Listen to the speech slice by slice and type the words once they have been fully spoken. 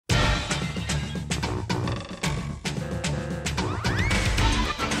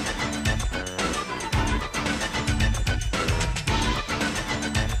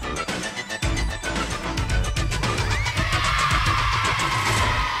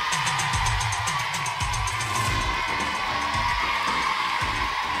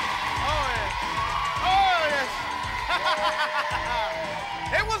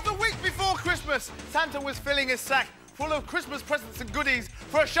was filling his sack full of Christmas presents and goodies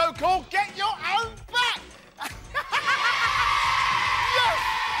for a show called Get Your Own Back.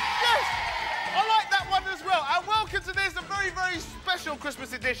 Yes! I like that one as well. And welcome to this, a very, very special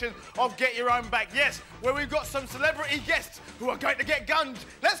Christmas edition of Get Your Own Back. Yes, where we've got some celebrity guests who are going to get gunned.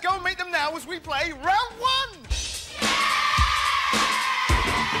 Let's go and meet them now as we play round one.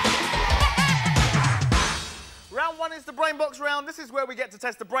 Round one is the Brain Box round. This is where we get to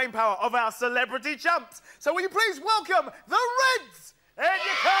test the brain power of our celebrity chumps. So will you please welcome the Reds? In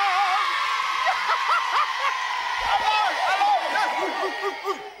you come! Hello!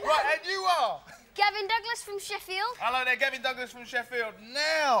 Right, and you are? Gavin Douglas from Sheffield. Hello there, Gavin Douglas from Sheffield.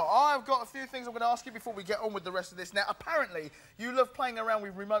 Now, I've got a few things I'm going to ask you before we get on with the rest of this. Now, apparently, you love playing around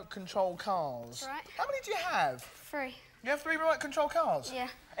with remote control cars. That's right. How many do you have? 3. You have 3 remote control cars? Yeah.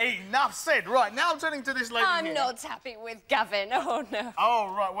 Enough said. Right, now I'm turning to this lady I'm here. not happy with Gavin. Oh, no.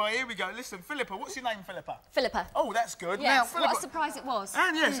 Oh, right. Well, here we go. Listen, Philippa. What's your name, Philippa? Philippa. Oh, that's good. Yes, Now, Philippa... what a surprise it was.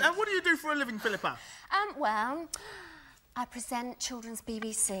 And yes, and what do you do for a living, Philippa? Well, I present children's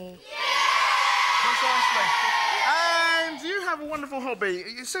BBC. Precisely. And you have a wonderful hobby.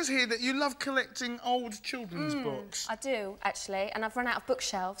 It says here that you love collecting old children's books. I do, actually, and I've run out of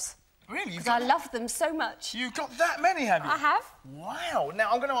bookshelves. Really? Because I love them so much. You've got that many, have you? I have. Wow.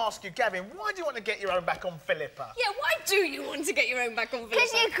 Now, I'm going to ask you, Gavin, why do you want to get your own back on Philippa? Yeah, why do you want to get your own back on Philippa?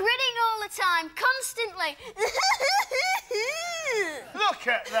 Because you're grinning all the time, constantly. Look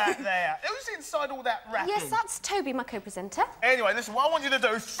at that there. Who's inside all that wrapping? Yes, that's Toby, my co-presenter. Anyway, listen, what I want you to do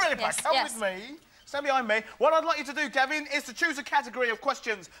is, Philippa, come with me. Stand behind me. What I'd like you to do, Gavin, is to choose a category of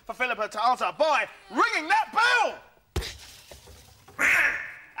questions for Philippa to answer by ringing that bell!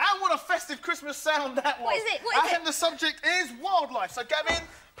 And what a festive Christmas sound that was. What is it? What is and the subject is wildlife. So, Gavin,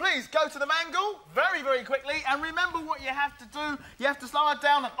 please go to the mangle very, very quickly. And remember what you have to do. You have to slow it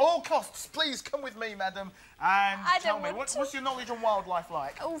down at all costs. Please come with me, madam. And tell me, what's your knowledge on wildlife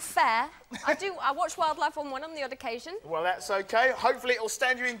like? Oh, fair. I watch Wildlife on the odd occasion. Well, that's OK. Hopefully it'll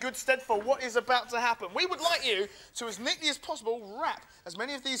stand you in good stead for what is about to happen. We would like you to, as neatly as possible, wrap as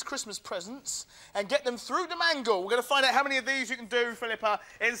many of these Christmas presents and get them through the mangle. We're going to find out how many of these you can do, Philippa,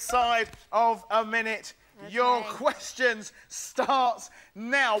 inside of a minute. Okay. Your questions starts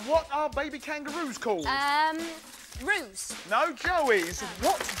now. What are baby kangaroos called? Roos. No, Joey's.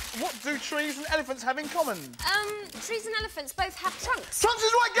 What do trees and elephants have in common? Trees and elephants both have trunks. Trunks is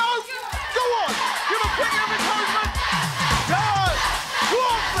right, go! Go on! Give a quick encouragement. Go! Go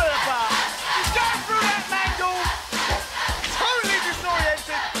on, Philippa! She's going through that mangle. Totally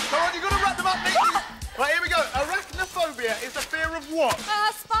disoriented. Come on, you've got to wrap them up neatly. Right, here we go. Arachnophobia is the fear of what?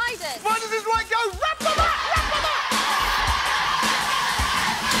 Spiders. Spiders is right, go! Wrap them up! Wrap them up!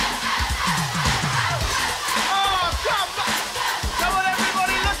 Come on,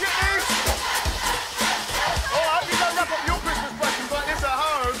 everybody, look at this! Oh, I hope you don't wrap up your Christmas presents like this at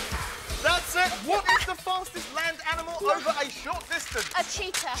home. That's it. What is the fastest land animal over a short distance? A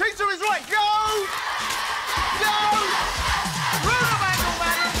cheetah. Cheetah is right. Go! Go! Through the mangle,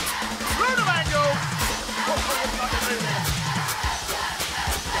 madam. Through the mangle. What would you like to do there?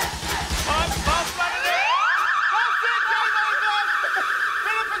 Fast running there. That's it, game over.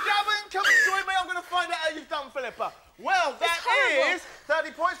 Philippa, Gavin, come and join me. I'm going to find out how you've done, Philippa. Well, that is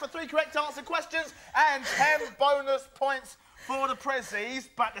 30 points for 3 correct answer questions and 10 bonus points for the prezzies.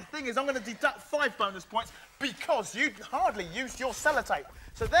 But the thing is, I'm going to deduct 5 bonus points because you hardly used your sellotape.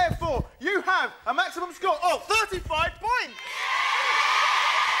 So therefore, you have a maximum score of 35 points.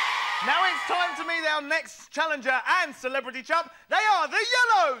 Now it's time to meet our next challenger and celebrity chump. They are the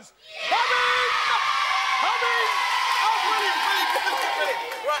Yellows. Coming! Oh, brilliant.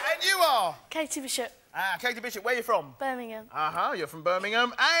 Right, and you are? Katie Bishop. Ah, Katie Bishop, where are you from? Birmingham. You're from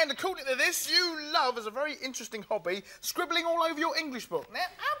Birmingham. And according to this, you love, as a very interesting hobby, scribbling all over your English book. Now,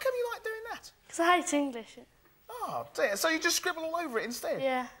 how come you like doing that? Because I hate English. Oh, dear. So you just scribble all over it instead?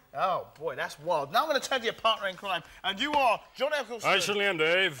 Yeah. Oh, boy, that's wild. Now I'm going to turn to your partner in crime, and you are John Eccleston. I certainly am,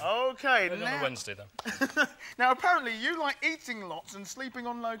 Dave. OK, Maybe on a Wednesday, then. Now, apparently, you like eating lots and sleeping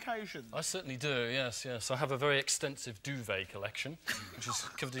on location. I certainly do, yes. I have a very extensive duvet collection, which is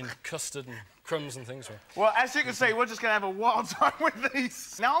covered in custard and crumbs and things. Well, as you can see, we're just going to have a wild time with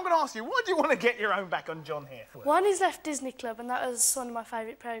these. Now, I'm going to ask you, why do you want to get your own back on John here? One is left Disney Club, and that was one of my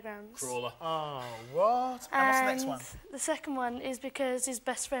favourite programmes. Crawler. Oh, what? And what's the next one? The second one is because his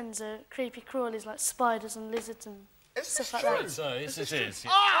best friends are creepy crawlies like spiders and lizards and stuff like that. So, yes, it is.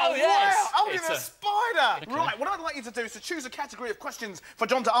 Oh, yes! Wow! Oh, it's a spider! Okay. Right, what I'd like you to do is to choose a category of questions for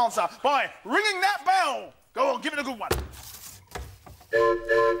John to answer by ringing that bell. Go on, give it a good one.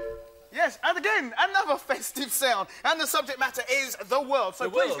 Yes, and again, another festive sound. And the subject matter is the world. So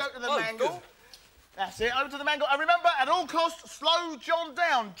please go to the mangle. That's it, over to the mangle. And remember, at all costs, slow John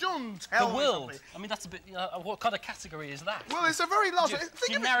down. John, tell me The world. something. I mean, that's a bit... what kind of category is that? Well, it's a very large... Do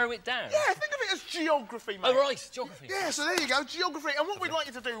you narrow it down? Yeah, think of it as geography, mate. Oh, right, geography. Yeah, so there you go, geography. And what we'd like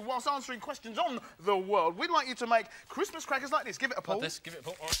you to do, whilst answering questions on the world, we'd like you to make Christmas crackers like this. Give it a pull. Like this, give it a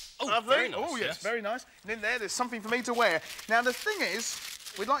pull. Oh, Lovely. very nice, Oh, yes, very nice. And in there's something for me to wear. Now, the thing is,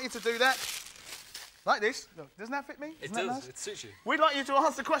 we'd like you to do that like this. Look, doesn't that fit me? It Isn't that does, nice? it suits you. We'd like you to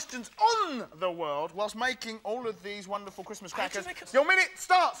answer questions on the world whilst making all of these wonderful Christmas crackers. Your minute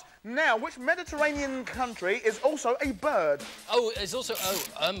starts now. Which Mediterranean country is also a bird? Oh, it's also...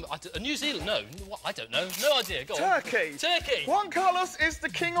 New Zealand? No, I don't know. No idea. Go on. Turkey. Turkey. Juan Carlos is the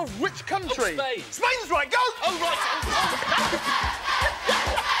king of which country? Oh, Spain. Spain's right. Go! Oh, right.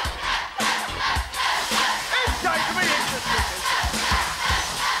 It's going to be interesting.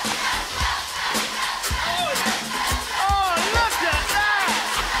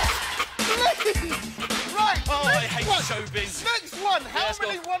 Right. Oh, I hate showbiz. Next one. How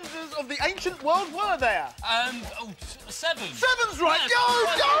many wonders of the ancient world were there? 7. 7's right. Yes. Go!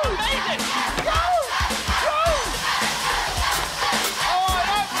 I made it. Go! Oh, I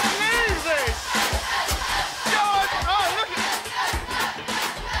don't believe this. Go on. Oh, look at...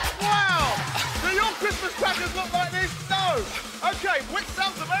 Wow. Do your Christmas crackers look like this? No. OK, which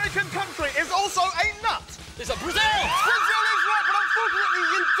South American country is also a nut? Is that Brazil? Brazil is right, but unfortunately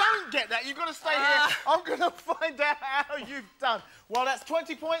you don't get that. You've got to stay here. I'm going to find out how you've done. Well, that's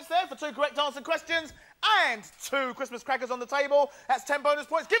 20 points there for 2 correct answer questions and 2 Christmas crackers on the table. That's 10 bonus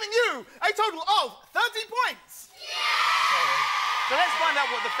points, giving you a total of 30 points. Yeah! So let's find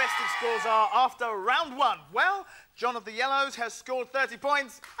out what the festive scores are after round 1. Well, John of the Yellows has scored 30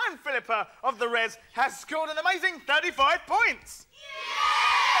 points and Philippa of the Reds has scored an amazing 35 points.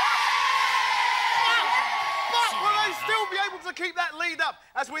 But will they still be able to keep that lead up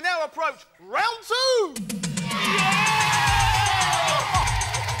as we now approach round 2?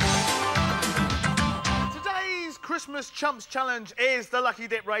 Today's Christmas Chumps Challenge is the Lucky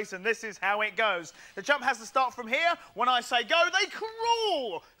Dip Race, and this is how it goes. The chump has to start from here. When I say go, they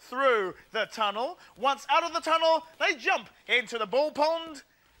crawl through the tunnel. Once out of the tunnel, they jump into the ball pond,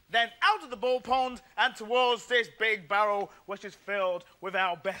 then out of the ball pond and towards this big barrel, which is filled with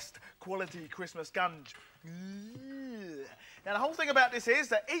our best quality Christmas gunge. Now, the whole thing about this is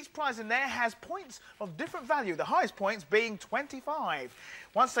that each prize in there has points of different value, the highest points being 25.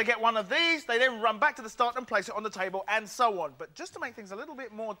 Once they get one of these, they then run back to the start and place it on the table, and so on. But just to make things a little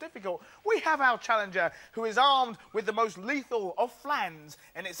bit more difficult, we have our challenger, who is armed with the most lethal of flans,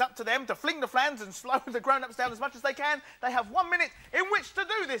 and it's up to them to fling the flans and slow the grown-ups down as much as they can. They have 1 minute in which to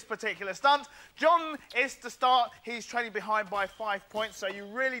do this particular stunt. John is to start. He's trailing behind by 5 points, so you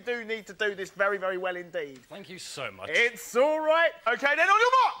really do need to do this very, very well indeed. Thank you so much. It's all right. OK, then on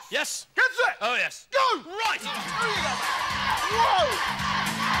your marks. Yes. Get set. Oh, yes. Go. Right. There you go. Whoa.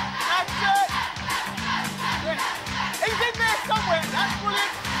 That's it. Yeah. He's in there somewhere. That's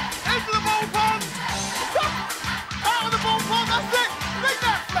brilliant. Into the ball pond. Out of the ball pond. That's it. Bring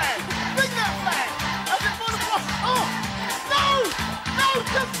that flag. Bring that flag. That's it for the cross. Oh. No. No.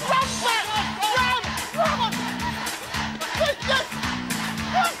 Just run back. Run. Run. Yes.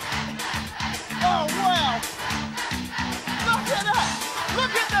 Oh, wow. Look at that!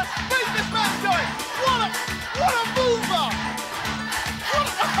 Look at the speed this man's going! What a mover! What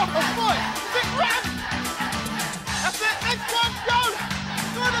a... Oh, boy! Big ram! That's it! Next one! Go!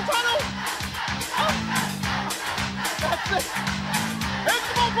 Through the tunnel! Oh. That's it! Here's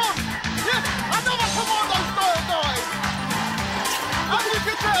the ball pond! Yes! Another commando-style dive! As you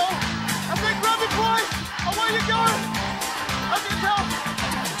can tell, I think grab it, boy! Away you go! As you can tell...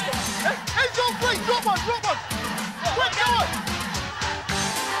 He's on 3! Drop one! Drop one! Quick, go on!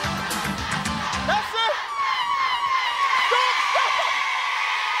 That's it!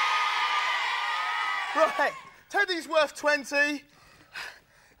 Stop! Right, Teddy's worth 20.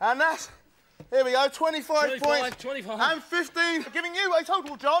 And that's, here we go, 25 points. 25. And 15, giving you a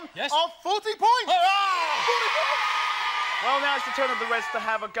total, John, yes, of 40 points. Hurrah! 40 points. Well, now it's the turn of the Reds to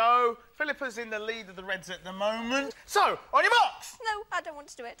have a go. Philippa's in the lead of the Reds at the moment. So, on your marks. No, I don't want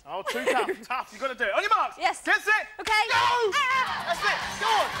to do it. Oh, too tough. Tough. You've got to do it. On your marks. Yes. Get set. OK. Go! That's it. Go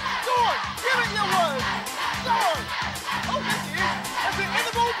on. Go on. Give it your word. Go on. Oh, there she is. That's it. In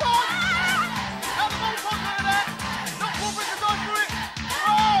the ball pond. Out the ball pond. Look at that. Not walking the dog for it.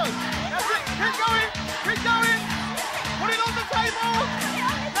 Oh, that's it. Keep going. Keep going. Put it on the table.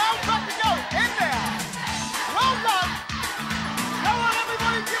 Now back to go. In there. Well done. Go on,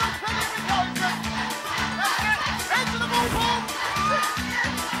 everybody. Give us plenty of encouragement. That's it. Into the ball pond.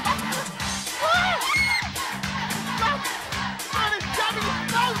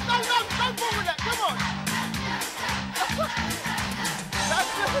 No, don't fall with that. Come on.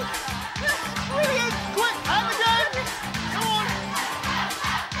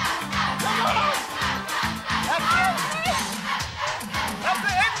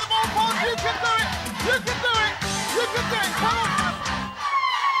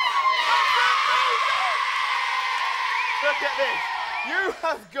 get this. You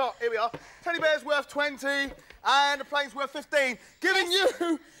have got, here we are, teddy bear's worth 20 and the plane's worth 15, giving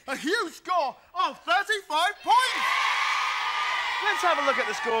you a huge score of 35 points. Let's have a look at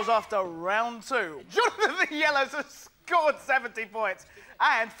the scores after round 2. Jonathan of the Yellows has scored 70 points.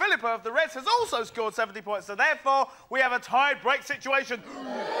 And Philippa of the Reds has also scored 70 points. So therefore, we have a tie-break situation.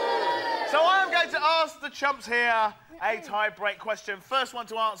 So I am going to ask the chumps here a tie-break question. First one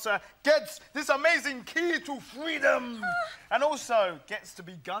to answer gets this amazing key to freedom. And also gets to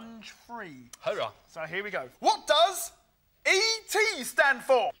be gunge-free. Hurrah. So here we go. What does ET stand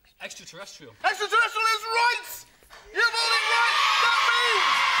for? Extraterrestrial. Extraterrestrial is right! You've all it right! That means,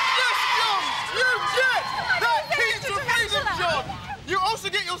 yes, John, you get that key to freedom, John! You also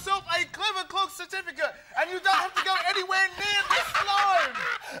get yourself a Clever Clog certificate, and you don't have to go anywhere near the slime!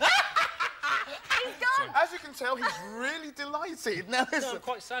 He's gone. As you can tell, he's really delighted. Now, listen. No, I'm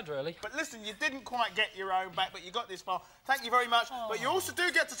quite sad, really. But listen, you didn't quite get your own back, but you got this far. Thank you very much. Oh. But you also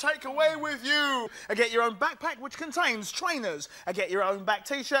do get to take away with you and get your own backpack, which contains trainers, and get your own back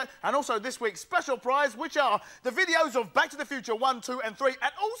T-shirt, and also this week's special prize, which are the videos of Back to the Future 1, 2 and 3,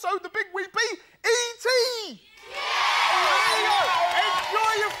 and also the big weepy E.T. There you go.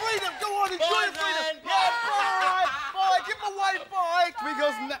 Enjoy your freedom. Go on, enjoy your freedom. Yeah, bye. Bye. Give him a wave. Bye.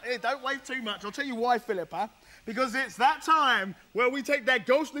 Because don't wave too much. I'll tell you why, Philippa. Because it's that time where we take that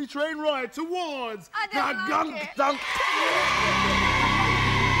ghostly train ride towards the gunk dunk.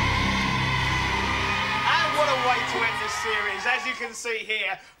 And what a way to end this series. As you can see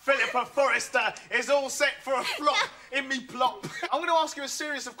here, Philippa Forrester is all set for a flop in me plop. I'm going to ask you a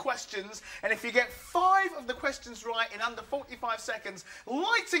series of questions, and if you get 5 of the questions right in under 45 seconds,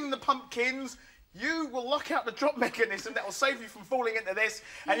 lighting the pumpkins, you will lock out the drop mechanism that will save you from falling into this,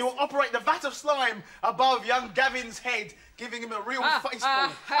 and you will operate the vat of slime above young Gavin's head, giving him a real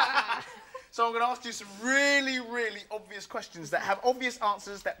face-full. So I'm going to ask you some really, really obvious questions that have obvious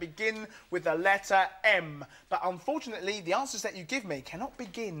answers that begin with the letter M. But unfortunately, the answers that you give me cannot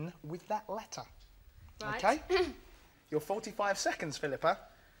begin with that letter. Right. OK? Your 45 seconds, Philippa,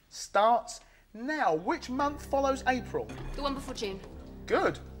 starts now. Which month follows April? The one before June.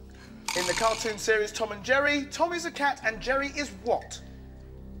 Good. In the cartoon series Tom and Jerry, Tom is a cat and Jerry is what?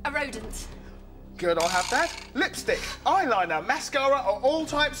 A rodent. Good, I'll have that. Lipstick, eyeliner, mascara are all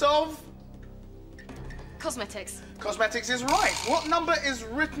types of... Cosmetics. Cosmetics is right. What number is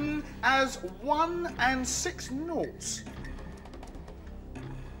written as 1 and 6 noughts?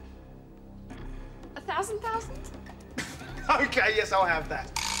 1,000,000? OK, yes, I'll have that.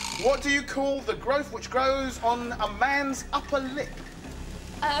 What do you call the growth which grows on a man's upper lip?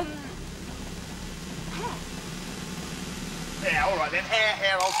 Hair. Yeah, all right then.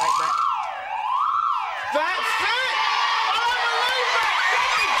 Hair, I'll take that. That's it! I believe that!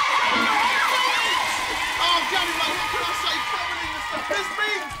 Oh, Gary, mate, what can I say? Covered in the stuff. This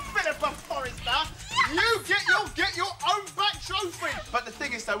means, Philippa Forrester, you'll get your own back trophy. But the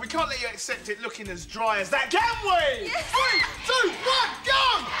thing is, though, we can't let you accept it looking as dry as that, can we? Yes. 3, 2, 1,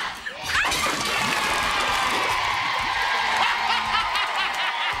 go!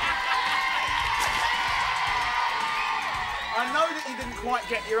 I know that you didn't quite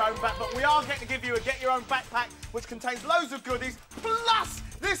get your own back, but we are going to give you a Get Your Own Backpack, which contains loads of goodies, plus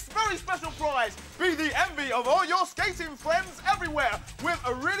this very special prize. Be the envy of all your skating friends everywhere with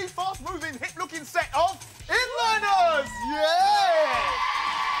a really fast-moving, hip-looking set of inliners! Yeah!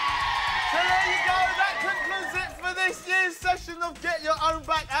 So there you go, that concludes it for this year's session of Get Your Own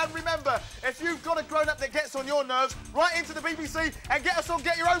Back. And remember, if you've got a grown-up that gets on your nerves, write into the BBC and get us on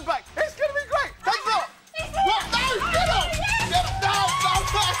Get Your Own Back. It's going to be great. Thanks a lot.